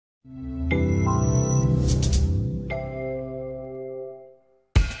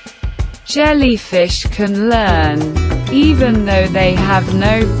Jellyfish can learn, even though they have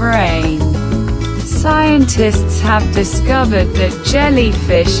no brain. Scientists have discovered that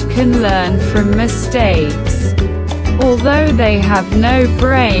jellyfish can learn from mistakes. Although they have no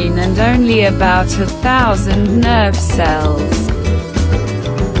brain and only about 1,000 nerve cells,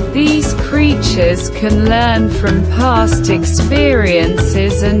 these creatures can learn from past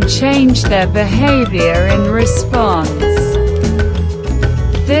experiences and change their behavior in response.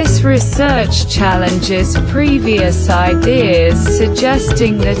 This research challenges previous ideas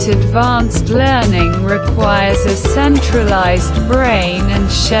suggesting that advanced learning requires a centralized brain and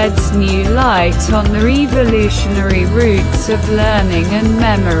sheds new light on the evolutionary roots of learning and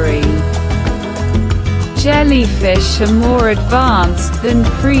memory. Jellyfish are more advanced than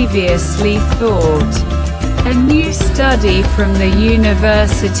previously thought. A new study from the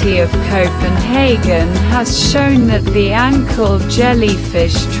University of Copenhagen has shown that the ankle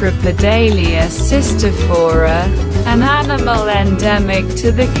jellyfish Tripedalia cystiphora, an animal endemic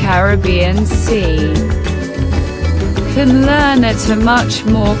to the Caribbean Sea, can learn at a much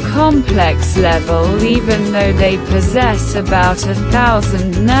more complex level even though they possess about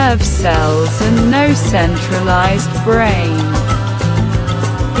 1,000 nerve cells and no centralized brain.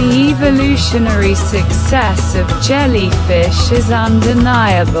 The evolutionary success of jellyfish is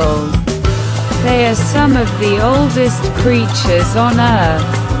undeniable. They are some of the oldest creatures on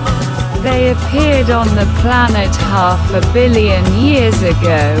Earth. They appeared on the planet 500 million years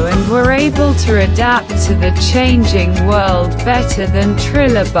ago and were able to adapt to the changing world better than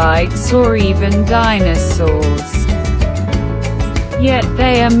trilobites or even dinosaurs. Yet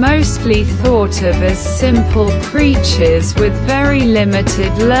they are mostly thought of as simple creatures with very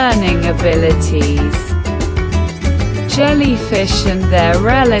limited learning abilities. Jellyfish and their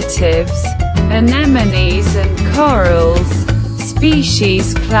relatives, anemones and corals,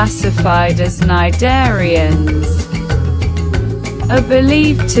 species classified as cnidarians, are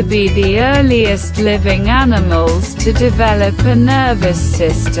believed to be the earliest living animals to develop a nervous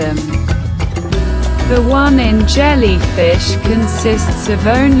system. The one in jellyfish consists of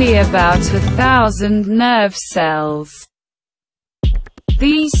only about 1,000 nerve cells.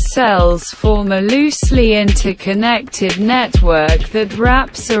 These cells form a loosely interconnected network that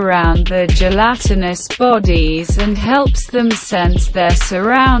wraps around the gelatinous bodies and helps them sense their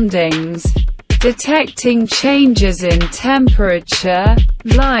surroundings, detecting changes in temperature,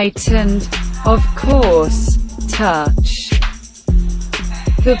 light and, of course, touch.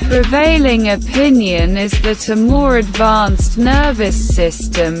 The prevailing opinion is that a more advanced nervous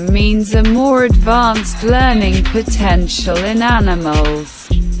system means a more advanced learning potential in animals.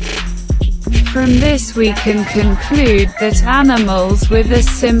 From this we can conclude that animals with a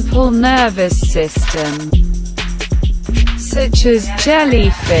simple nervous system, such as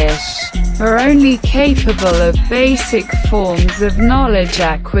jellyfish, are only capable of basic forms of knowledge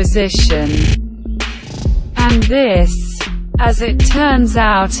acquisition. And this, as it turns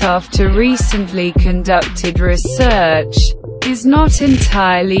out after recently conducted research, is not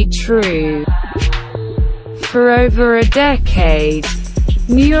entirely true. For over a decade,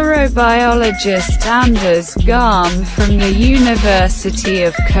 neurobiologist Anders Garm from the University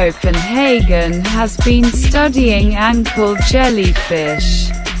of Copenhagen has been studying ankle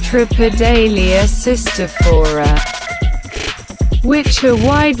jellyfish, Tripedalia cystiphora, which are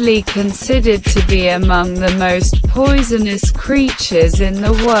widely considered to be among the most poisonous creatures in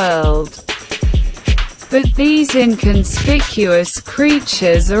the world. But these inconspicuous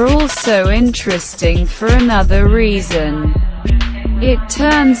creatures are also interesting for another reason. It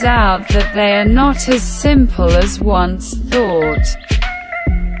turns out that they are not as simple as once thought.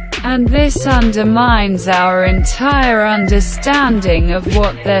 And this undermines our entire understanding of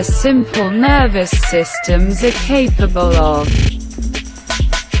what their simple nervous systems are capable of.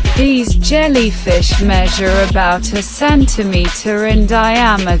 These jellyfish measure about 1 centimeter in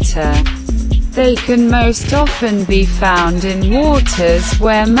diameter. They can most often be found in waters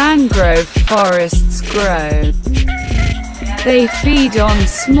where mangrove forests grow. They feed on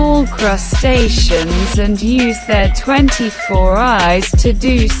small crustaceans and use their 24 eyes to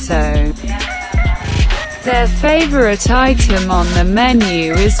do so. Their favorite item on the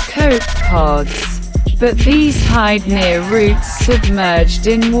menu is copepods, but these hide near roots submerged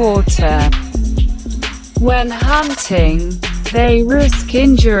in water. When hunting, they risk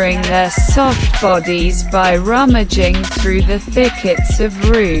injuring their soft bodies by rummaging through the thickets of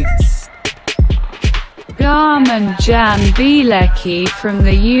roots. Garm and Jan Bielecki from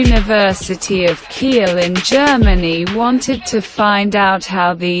the University of Kiel in Germany wanted to find out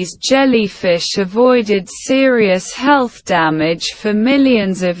how these jellyfish avoided serious health damage for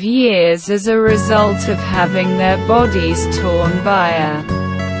millions of years as a result of having their bodies torn by a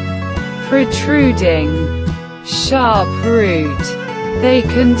protruding, sharp root. They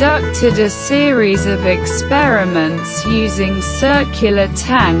conducted a series of experiments using circular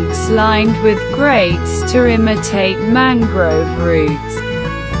tanks lined with grates to imitate mangrove roots.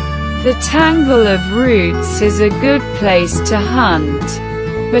 The tangle of roots is a good place to hunt,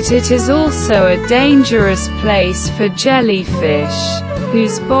 but it is also a dangerous place for jellyfish,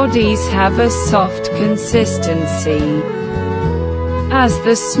 whose bodies have a soft consistency. As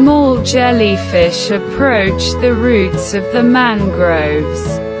the small jellyfish approach the roots of the mangroves,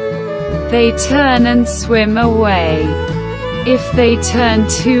 they turn and swim away. If they turn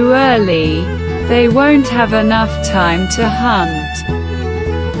too early, they won't have enough time to hunt.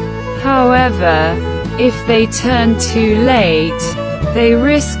 However, if they turn too late, they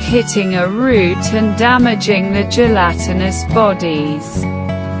risk hitting a root and damaging the gelatinous bodies.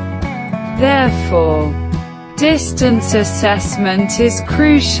 Therefore, distance assessment is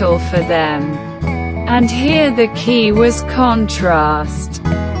crucial for them. And here the key was contrast.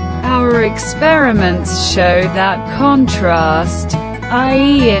 Our experiments show that contrast,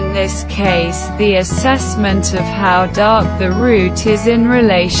 i.e. in this case the assessment of how dark the root is in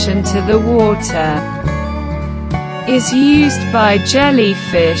relation to the water, is used by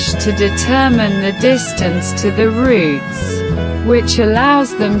jellyfish to determine the distance to the roots, which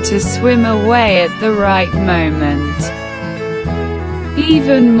allows them to swim away at the right moment.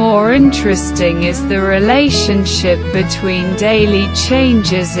 Even more interesting is the relationship between daily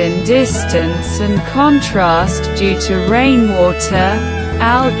changes in distance and contrast due to rainwater,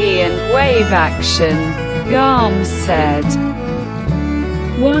 algae and wave action, Garm said.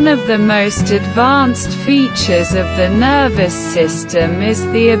 One of the most advanced features of the nervous system is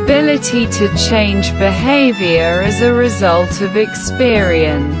the ability to change behavior as a result of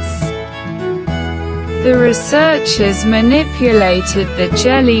experience. The researchers manipulated the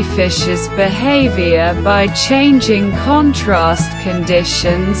jellyfish's behavior by changing contrast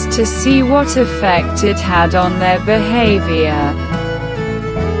conditions to see what effect it had on their behavior.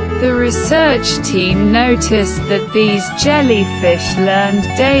 The research team noticed that these jellyfish learned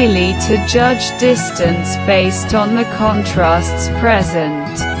daily to judge distance based on the contrasts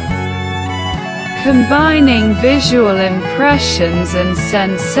present. Combining visual impressions and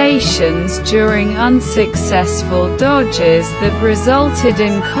sensations during unsuccessful dodges that resulted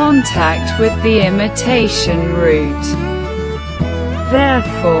in contact with the imitation root.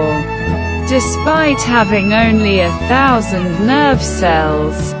 Therefore, despite having only 1,000 nerve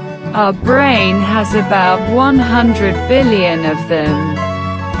cells, our brain has about 100 billion of them.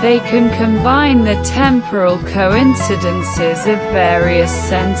 They can combine the temporal coincidences of various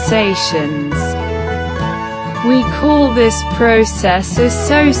sensations. We call this process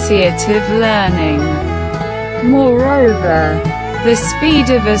associative learning. Moreover, the speed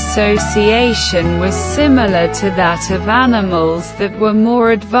of association was similar to that of animals that were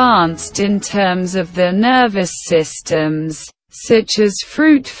more advanced in terms of their nervous systems, such as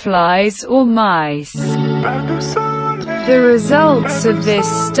fruit flies or mice. The results of this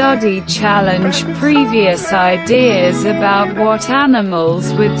study challenge previous ideas about what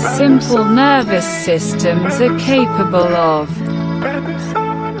animals with simple nervous systems are capable of.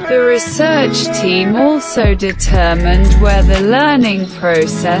 The research team also determined where the learning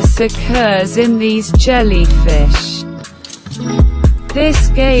process occurs in these jellyfish. This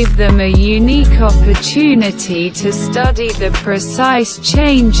gave them a unique opportunity to study the precise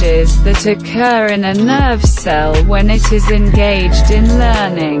changes that occur in a nerve cell when it is engaged in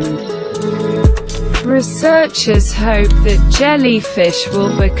learning. Researchers hope that jellyfish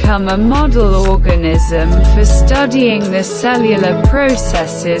will become a model organism for studying the cellular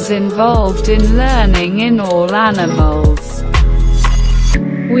processes involved in learning in all animals.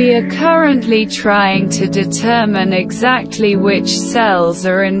 We are currently trying to determine exactly which cells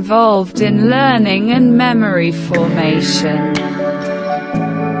are involved in learning and memory formation.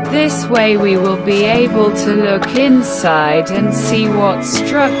 This way we will be able to look inside and see what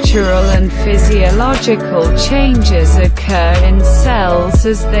structural and physiological changes occur in cells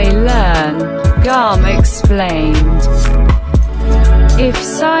as they learn, Garm explained. If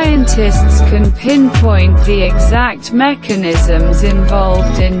scientists can pinpoint the exact mechanisms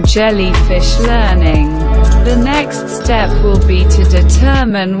involved in jellyfish learning, the next step will be to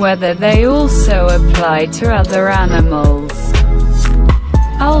determine whether they also apply to other animals.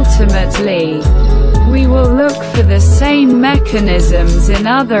 Ultimately, We will look for the same mechanisms in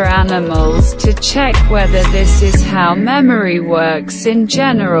other animals to check whether this is how memory works in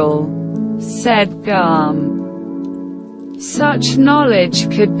general," said Garm. Such knowledge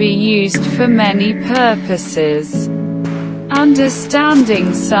could be used for many purposes.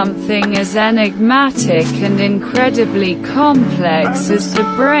 Understanding something as enigmatic and incredibly complex as the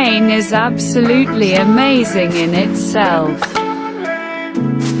brain is absolutely amazing in itself.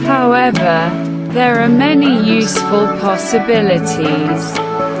 However, there are many useful possibilities.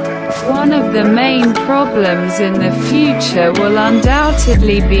 One of the main problems in the future will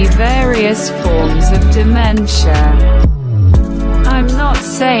undoubtedly be various forms of dementia. I'm not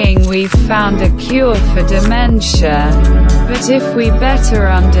saying we've found a cure for dementia, but if we better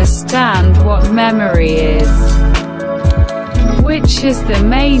understand what memory is, which is the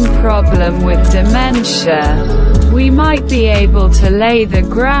main problem with dementia, we might be able to lay the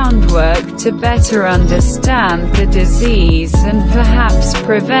groundwork to better understand the disease and perhaps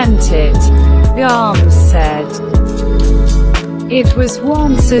prevent it, Garm said. It was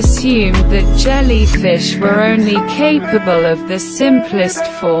once assumed that jellyfish were only capable of the simplest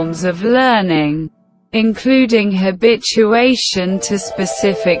forms of learning, including habituation to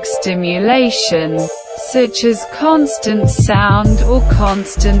specific stimulation, such as constant sound or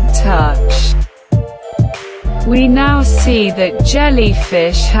constant touch. We now see that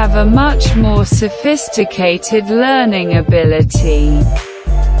jellyfish have a much more sophisticated learning ability.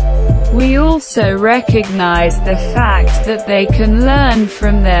 We also recognize the fact that they can learn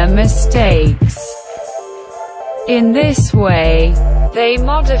from their mistakes. In this way, they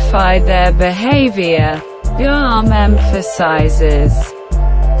modify their behavior, Garm emphasizes.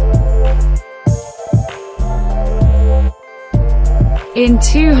 In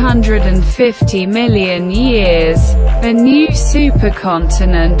 250 million years, a new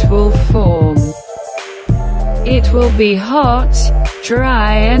supercontinent will form. It will be hot,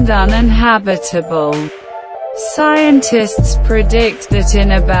 dry and uninhabitable. Scientists predict that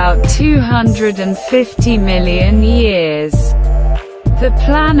in about 250 million years, the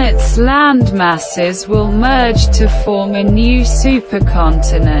planet's land masses will merge to form a new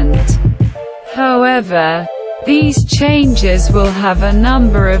supercontinent. However, these changes will have a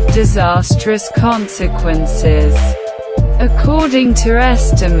number of disastrous consequences. According to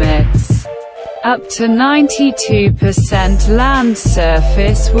estimates, up to 92% land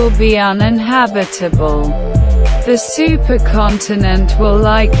surface will be uninhabitable. The supercontinent will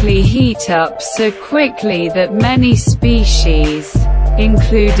likely heat up so quickly that many species,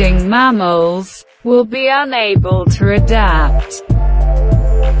 including mammals, will be unable to adapt.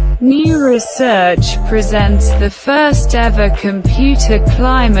 New research presents the first ever computer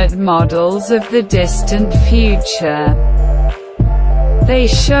climate models of the distant future. They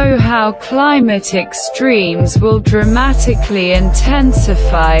show how climate extremes will dramatically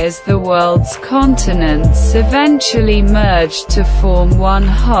intensify as the world's continents eventually merge to form one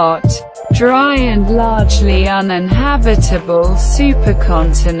hot, dry and largely uninhabitable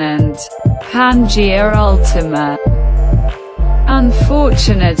supercontinent, Pangaea Ultima.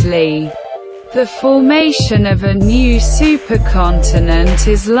 Unfortunately, the formation of a new supercontinent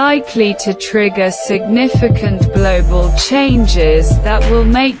is likely to trigger significant global changes that will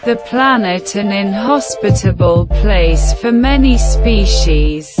make the planet an inhospitable place for many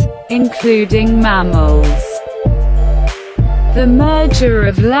species, including mammals. The merger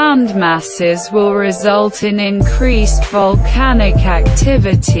of land masses will result in increased volcanic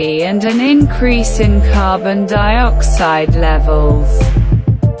activity and an increase in carbon dioxide levels.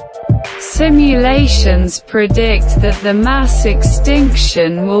 Simulations predict that the mass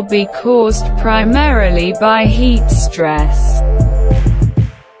extinction will be caused primarily by heat stress.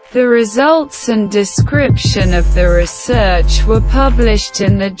 The results and description of the research were published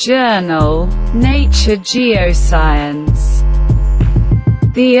in the journal, Nature Geoscience.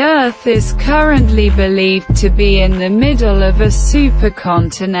 The Earth is currently believed to be in the middle of a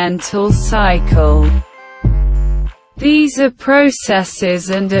supercontinental cycle. These are processes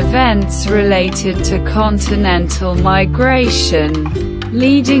and events related to continental migration,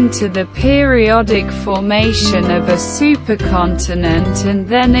 leading to the periodic formation of a supercontinent and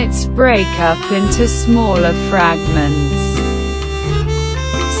then its breakup into smaller fragments.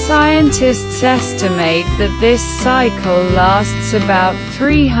 Scientists estimate that this cycle lasts about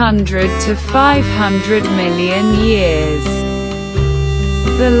 300 to 500 million years.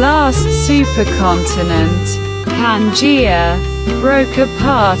 The last supercontinent, Pangaea, broke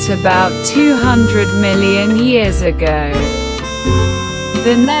apart about 200 million years ago.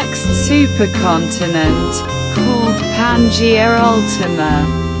 The next supercontinent, called Pangaea Ultima,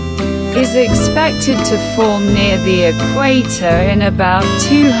 is expected to form near the equator in about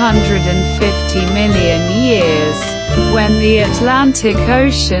 250 million years, when the Atlantic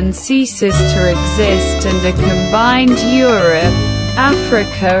Ocean ceases to exist and a combined Europe,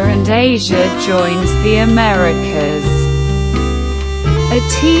 Africa and Asia joins the Americas. A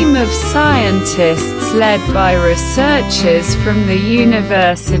team of scientists led by researchers from the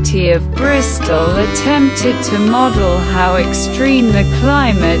University of Bristol attempted to model how extreme the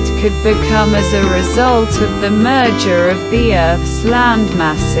climate could become as a result of the merger of the Earth's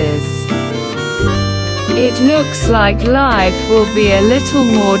landmasses. It looks like life will be a little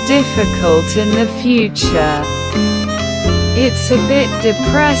more difficult in the future. It's a bit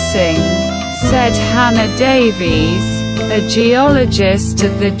depressing, said Hannah Davies, a geologist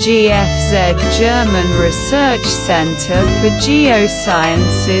at the GFZ German Research Center for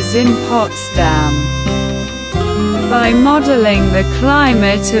Geosciences in Potsdam. By modeling the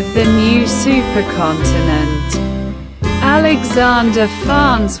climate of the new supercontinent, Alexander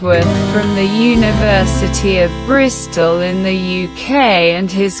Farnsworth from the University of Bristol in the UK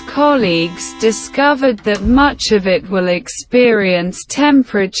and his colleagues discovered that much of it will experience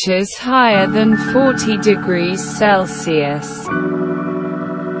temperatures higher than 40 degrees Celsius,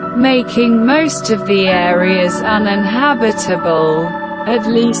 making most of the areas uninhabitable, at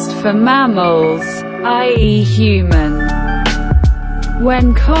least for mammals, i.e. human.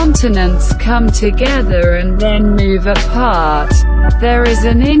 When continents come together and then move apart, there is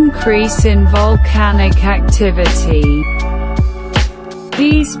an increase in volcanic activity.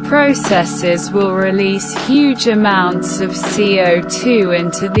 These processes will release huge amounts of CO2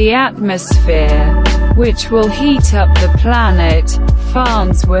 into the atmosphere, which will heat up the planet,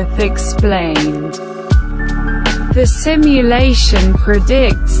 Farnsworth explained. The simulation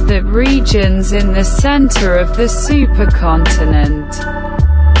predicts that regions in the center of the supercontinent,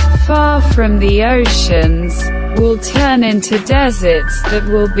 far from the oceans, will turn into deserts that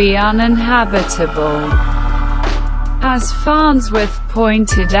will be uninhabitable. As Farnsworth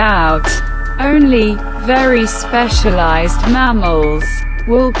pointed out, only very specialized mammals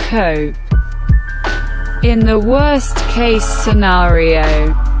will cope. In the worst-case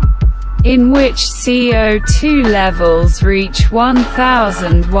scenario, in which CO2 levels reach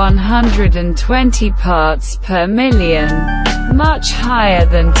 1,120 parts per million, much higher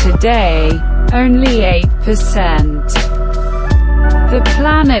than today, only 8%. The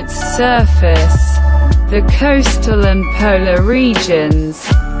planet's surface, the coastal and polar regions,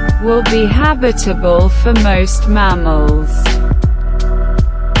 will be habitable for most mammals,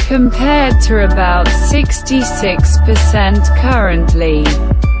 compared to about 66% currently.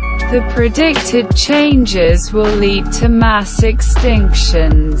 The predicted changes will lead to mass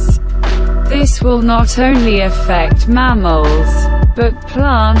extinctions. This will not only affect mammals, but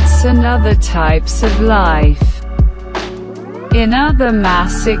plants and other types of life. In other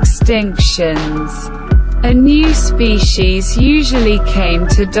mass extinctions, a new species usually came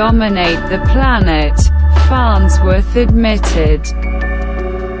to dominate the planet, Farnsworth admitted.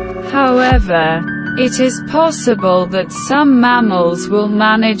 However, it is possible that some mammals will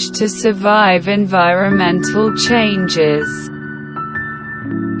manage to survive environmental changes.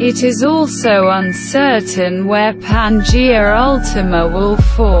 It is also uncertain where Pangaea Ultima will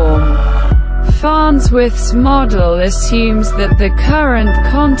form. Farnsworth's model assumes that the current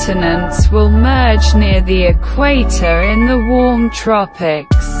continents will merge near the equator in the warm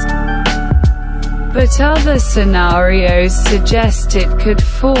tropics. But other scenarios suggest it could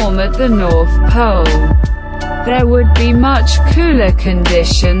form at the North Pole. There would be much cooler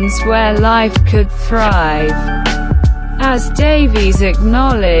conditions where life could thrive. As Davies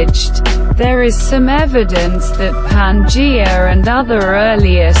acknowledged, there is some evidence that Pangaea and other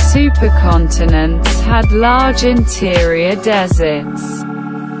earlier supercontinents had large interior deserts.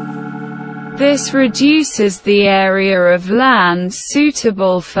 This reduces the area of land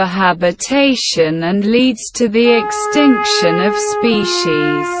suitable for habitation and leads to the extinction of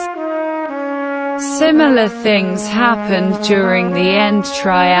species. Similar things happened during the end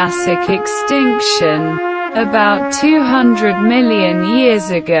Triassic extinction, about 200 million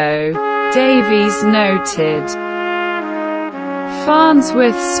years ago, Davies noted.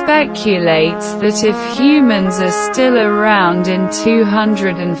 Farnsworth speculates that if humans are still around in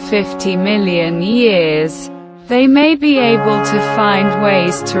 250 million years, they may be able to find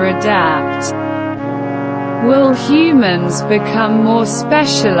ways to adapt. Will humans become more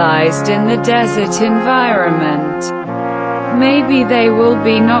specialized in the desert environment? Maybe they will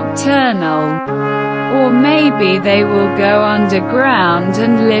be nocturnal. Or maybe they will go underground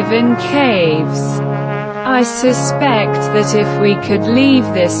and live in caves. I suspect that if we could leave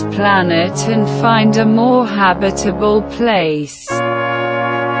this planet and find a more habitable place,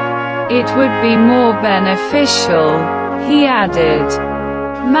 it would be more beneficial, he added.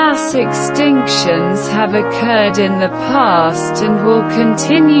 Mass extinctions have occurred in the past and will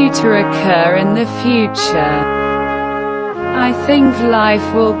continue to occur in the future. I think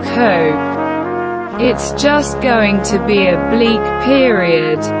life will cope. It's just going to be a bleak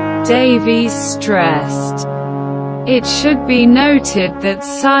period, Davies stressed. It should be noted that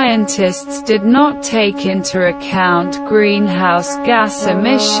scientists did not take into account greenhouse gas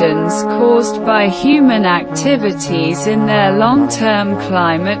emissions caused by human activities in their long-term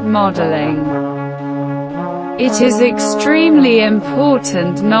climate modeling. It is extremely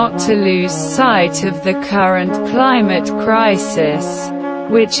important not to lose sight of the current climate crisis,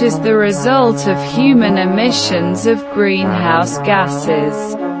 which is the result of human emissions of greenhouse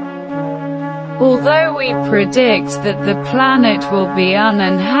gases. Although we predict that the planet will be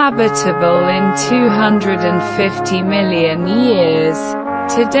uninhabitable in 250 million years,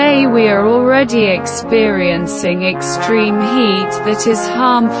 today we are already experiencing extreme heat that is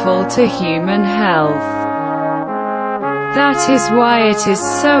harmful to human health. That is why it is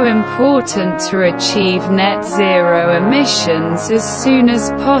so important to achieve net zero emissions as soon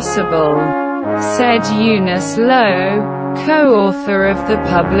as possible, said Eunice Lowe, co-author of the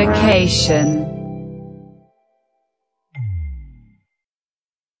publication.